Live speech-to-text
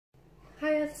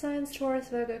earth signs, Taurus,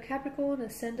 Virgo, Capricorn,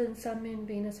 Ascendant, Sun, Moon,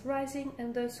 Venus, Rising,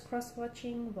 and those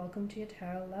cross-watching, welcome to your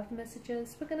tarot love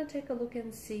messages. We're going to take a look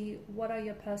and see what are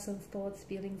your person's thoughts,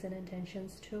 feelings, and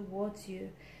intentions towards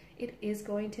you. It is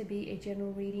going to be a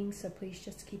general reading, so please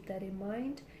just keep that in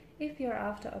mind. If you're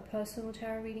after a personal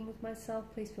tarot reading with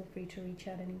myself, please feel free to reach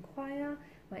out and inquire.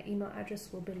 My email address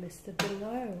will be listed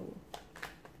below.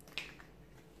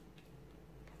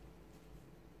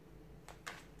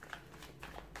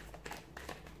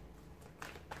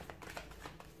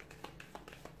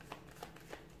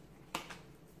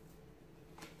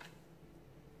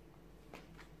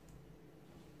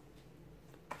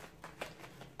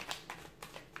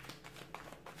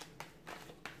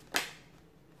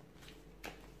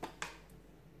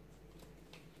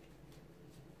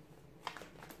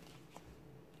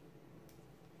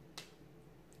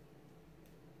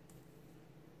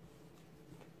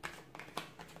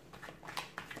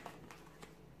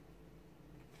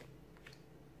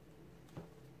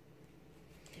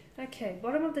 Okay,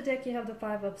 bottom of the deck you have the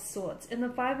Five of Swords. And the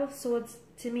Five of Swords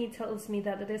to me tells me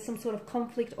that there's some sort of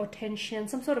conflict or tension,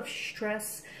 some sort of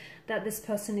stress that this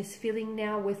person is feeling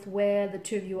now with where the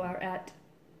two of you are at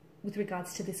with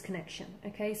regards to this connection.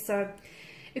 Okay, so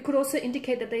it could also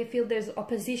indicate that they feel there's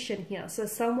opposition here. So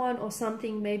someone or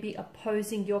something may be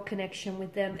opposing your connection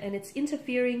with them and it's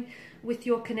interfering with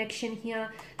your connection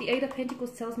here. The Eight of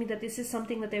Pentacles tells me that this is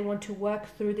something that they want to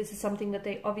work through. This is something that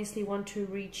they obviously want to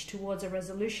reach towards a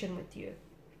resolution with you.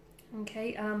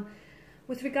 Okay,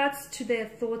 with regards to their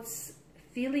thoughts,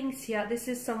 feelings here, this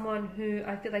is someone who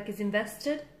I feel like is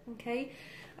invested, okay?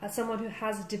 Someone who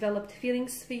has developed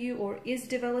feelings for you or is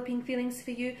developing feelings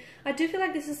for you. I do feel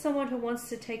like this is someone who wants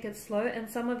to take it slow, and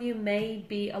some of you may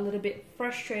be a little bit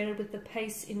frustrated with the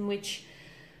pace in which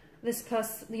this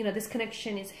person, you know, this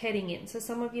connection is heading in. So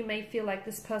some of you may feel like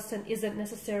this person isn't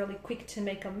necessarily quick to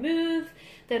make a move.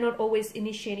 They're not always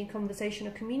initiating conversation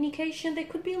or communication. They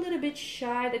could be a little bit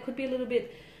shy. They could be a little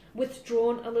bit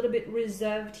withdrawn, a little bit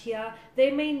reserved here. They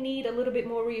may need a little bit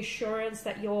more reassurance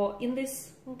that you're in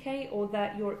this, okay, or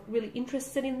that you're really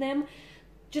interested in them.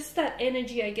 Just that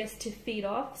energy, I guess, to feed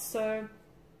off. So,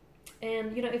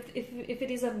 and you know, if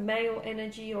it is a male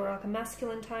energy or like a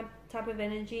masculine type of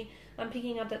energy, I'm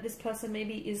picking up that this person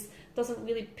maybe doesn't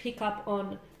really pick up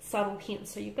on subtle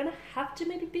hints. So you're gonna have to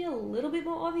maybe be a little bit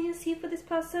more obvious here for this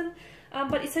person.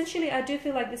 But essentially, I do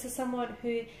feel like this is someone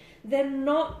who, they're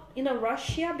not in a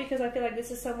rush here, because I feel like this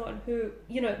is someone who,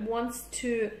 you know, wants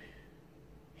to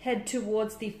head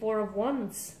towards the Four of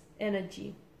Wands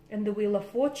energy and the Wheel of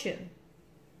Fortune.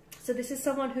 So this is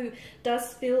someone who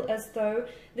does feel as though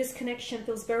this connection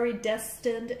feels very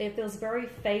destined. It feels very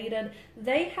fated.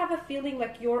 They have a feeling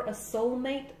like you're a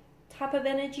soulmate type of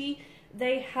energy.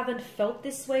 They haven't felt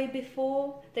this way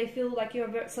before. They feel like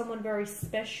you're someone very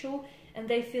special, and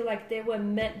they feel like they were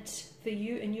meant for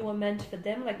you and you were meant for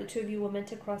them, like the two of you were meant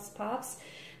to cross paths.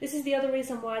 This is the other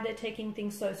reason why they're taking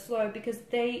things so slow, because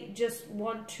they just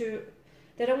want to,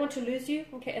 they don't want to lose you,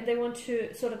 okay, and they want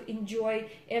to sort of enjoy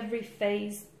every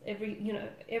phase,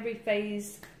 every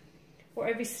phase or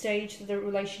every stage that the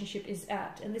relationship is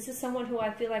at. And this is someone who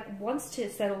I feel like wants to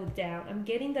settle down. I'm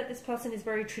getting that this person is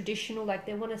very traditional, like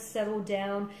they want to settle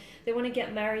down, they want to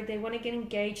get married, they want to get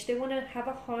engaged, they want to have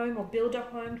a home or build a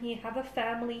home here, have a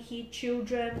family here,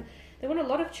 children. They want a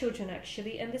lot of children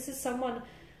actually, and this is someone,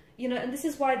 you know, and this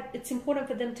is why it's important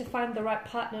for them to find the right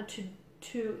partner to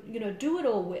you know, do it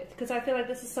all with, because I feel like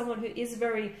this is someone who is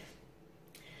very,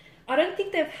 I don't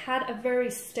think they've had a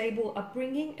very stable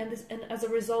upbringing, and as a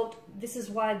result, this is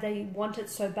why they want it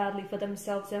so badly for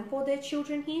themselves and for their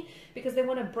children here, because they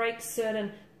want to break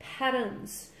certain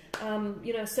patterns,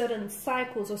 you know, certain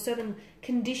cycles or certain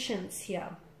conditions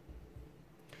here.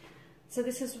 So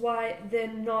this is why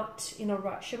they're not in a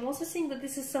rush. I'm also seeing that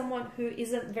this is someone who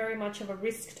isn't very much of a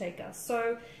risk taker.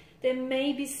 So they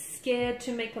may be scared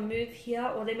to make a move here,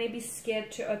 or they may be scared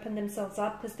to open themselves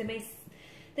up because they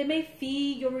may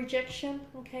fear your rejection,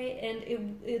 okay?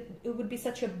 And it would be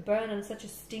such a burn and such a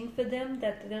sting for them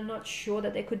that they're not sure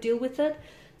that they could deal with it.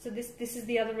 So this is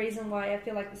the other reason why I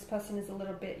feel like this person is a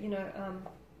little bit, you know,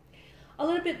 a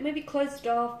little bit maybe closed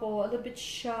off, or a little bit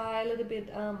shy, a little bit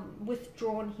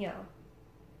withdrawn here.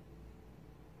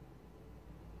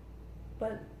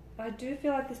 But I do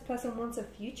feel like this person wants a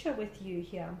future with you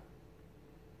here.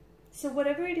 So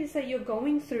whatever it is that you're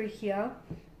going through here,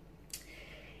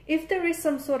 if there is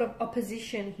some sort of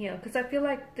opposition here, because I feel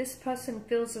like this person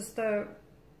feels as though,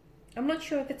 I'm not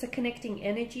sure if it's a connecting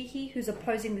energy here who's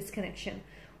opposing this connection,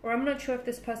 or I'm not sure if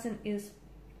this person is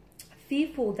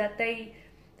fearful that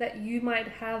you might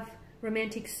have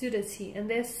romantic suitors here, and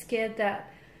they're scared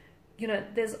that you know,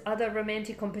 there's other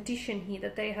romantic competition here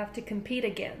that they have to compete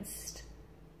against.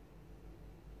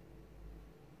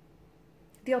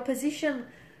 The opposition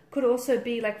could also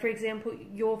be like, for example,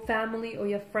 your family or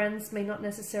your friends may not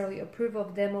necessarily approve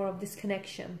of them or of this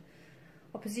connection.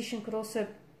 Opposition could also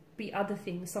be other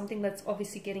things, something that's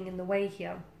obviously getting in the way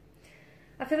here.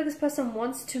 I feel like this person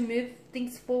wants to move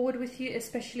things forward with you,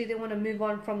 especially they want to move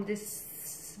on from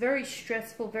this very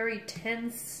stressful, very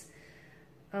tense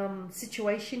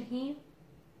situation here.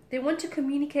 They want to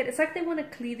communicate. It's like they want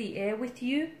to clear the air with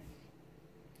you.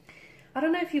 I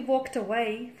don't know if you've walked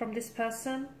away from this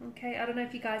person, okay? I don't know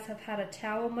if you guys have had a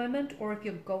tower moment, or if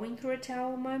you're going through a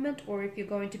tower moment, or if you're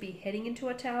going to be heading into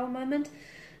a tower moment.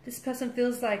 This person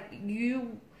feels like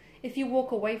if you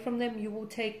walk away from them, you will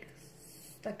take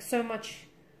like so much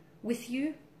with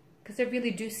you, because they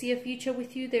really do see a future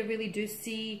with you. They really do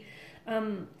see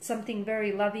something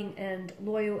very loving and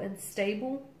loyal and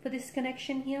stable for this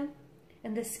connection here.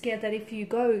 And they're scared that if you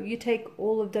go, you take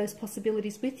all of those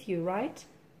possibilities with you, right?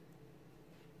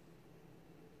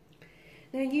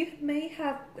 Now, you may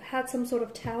have had some sort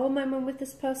of tower moment with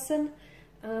this person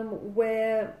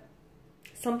where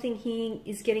something here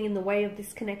is getting in the way of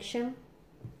this connection.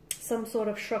 Some sort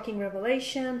of shocking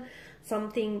revelation,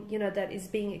 something, you know, that is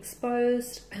being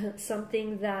exposed,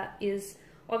 something that is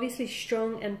obviously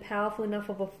strong and powerful enough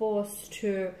of a force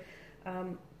to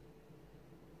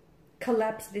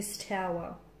collapse this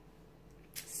tower.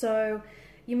 So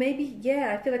you may be,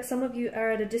 yeah, I feel like some of you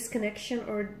are at a disconnection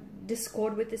or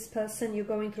discord with this person. You're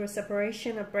going through a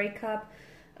separation, a breakup,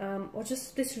 or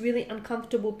just this really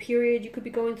uncomfortable period. You could be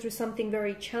going through something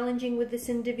very challenging with this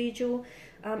individual,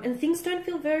 and things don't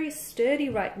feel very sturdy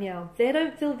right now. They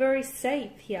don't feel very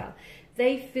safe here.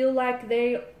 They feel like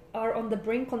they are on the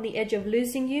brink, on the edge of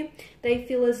losing you. They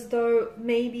feel as though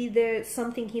maybe there's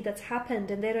something here that's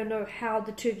happened and they don't know how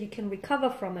the two of you can recover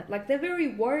from it. Like, they're very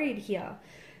worried here.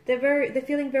 They're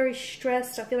feeling very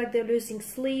stressed. I feel like they're losing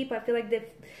sleep. I feel like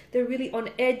they're really on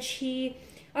edge here.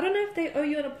 I don't know if they owe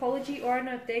you an apology, or I don't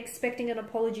know if they're expecting an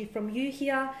apology from you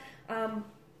here,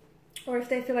 or if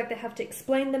they feel like they have to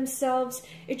explain themselves.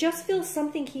 It just feels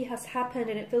something here has happened,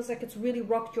 and it feels like it's really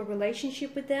rocked your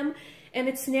relationship with them, and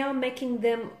it's now making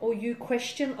them or you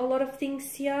question a lot of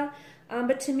things here.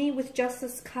 But to me, with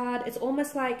Justice card, it's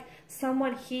almost like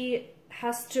someone here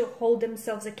has to hold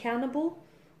themselves accountable,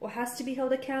 or has to be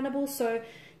held accountable. So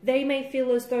they may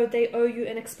feel as though they owe you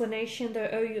an explanation, they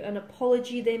owe you an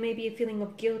apology. There may be a feeling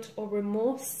of guilt or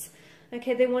remorse.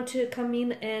 Okay, they want to come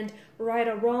in and right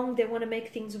a wrong. They want to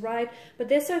make things right. But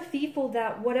they're so fearful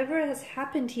that whatever has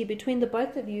happened here between the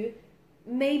both of you,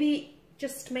 maybe,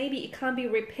 just maybe, it can't be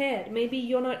repaired. Maybe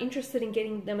you're not interested in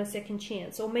getting them a second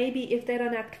chance. Or maybe if they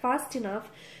don't act fast enough,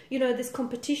 you know, this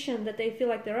competition that they feel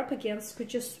like they're up against could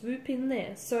just swoop in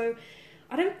there. So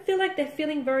I don't feel like they're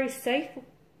feeling very safe.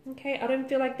 Okay, I don't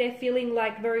feel like they're feeling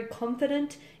like very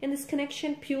confident in this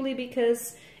connection, purely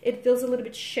because it feels a little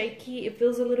bit shaky. It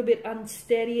feels a little bit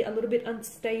unsteady, a little bit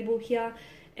unstable here.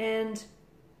 And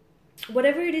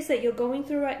whatever it is that you're going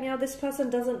through right now, this person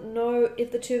doesn't know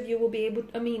if the two of you will be able,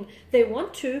 I mean, they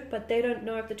want to, but they don't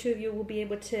know if the two of you will be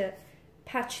able to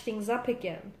patch things up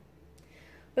again.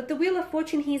 But the Wheel of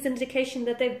Fortune here is an indication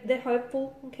that they're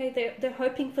hopeful. Okay, they're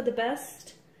hoping for the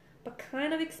best, but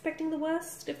kind of expecting the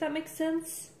worst, if that makes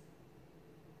sense.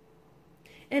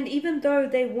 And even though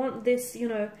they want this, you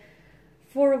know,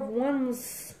 Four of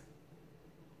Wands,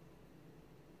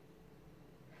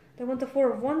 they want the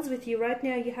Four of Wands with you. Right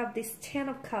now you have this Ten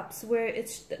of Cups, where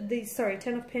it's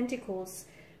Ten of Pentacles,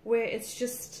 where it's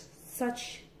just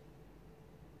such,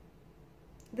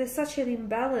 there's such an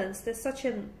imbalance, there's such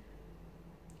an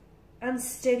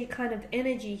unsteady kind of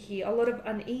energy here, a lot of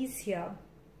unease here.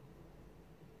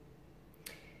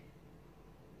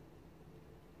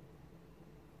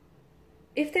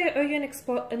 If they owe you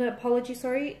an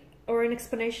apology, or an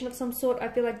explanation of some sort, I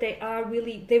feel like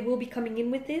they will be coming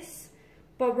in with this.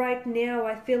 But right now,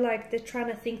 I feel like they're trying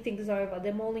to think things over.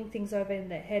 They're mulling things over in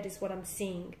their head, is what I'm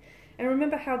seeing. And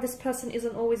remember how this person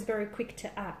isn't always very quick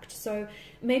to act. So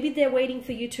maybe they're waiting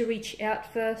for you to reach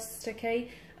out first,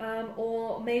 okay?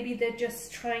 Or maybe they're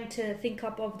just trying to think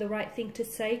up of the right thing to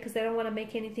say because they don't want to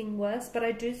make anything worse. But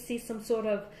I do see some sort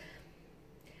of,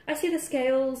 I see the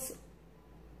scales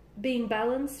being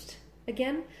balanced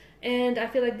again, and I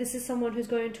feel like this is someone who's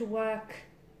going to work,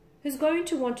 who's going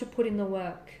to want to put in the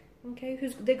work, okay?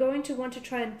 They're going to want to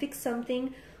try and fix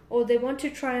something, or they want to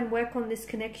try and work on this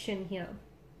connection here,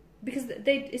 because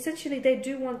they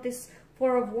do want this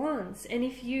Four of Wands, and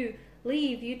if you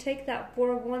leave, you take that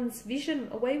Four of Wands vision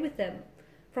away with them,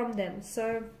 from them.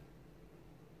 So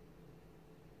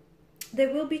they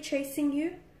will be chasing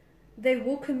you. They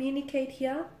will communicate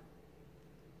here.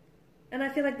 And I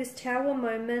feel like this Tower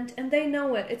moment, and they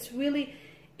know it. It's really,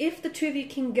 if the two of you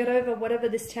can get over whatever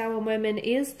this Tower moment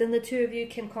is, then the two of you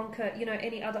can conquer, you know,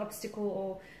 any other obstacle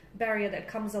or barrier that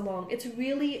comes along. It's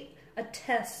really a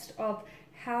test of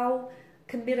how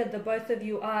committed the both of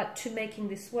you are to making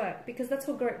this work, because that's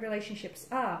what great relationships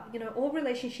are. You know, all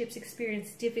relationships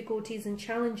experience difficulties and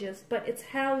challenges, but it's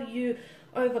how you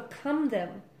overcome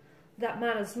them that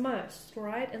matters most,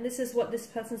 right? And this is what this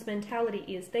person's mentality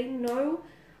is. They know,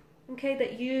 okay,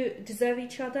 that you deserve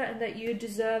each other and that you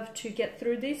deserve to get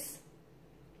through this.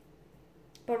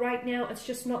 But right now, it's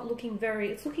just not looking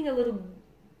it's looking a little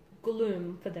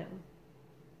gloom for them.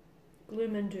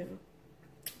 Gloom and doom.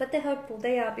 But they're hopeful,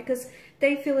 they are, because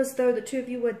they feel as though the two of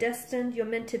you were destined, you're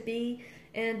meant to be,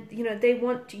 and, you know, they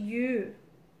want you.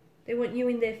 They want you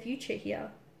in their future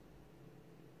here.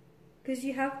 Because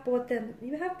you have brought them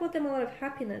a lot of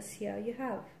happiness here, you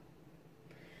have.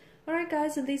 Alright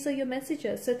guys, and these are your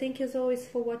messages. So thank you as always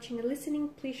for watching and listening.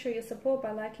 Please show your support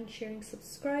by liking, sharing,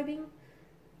 subscribing.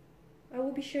 I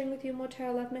will be sharing with you more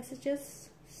tarot love messages.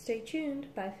 Stay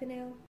tuned. Bye for now.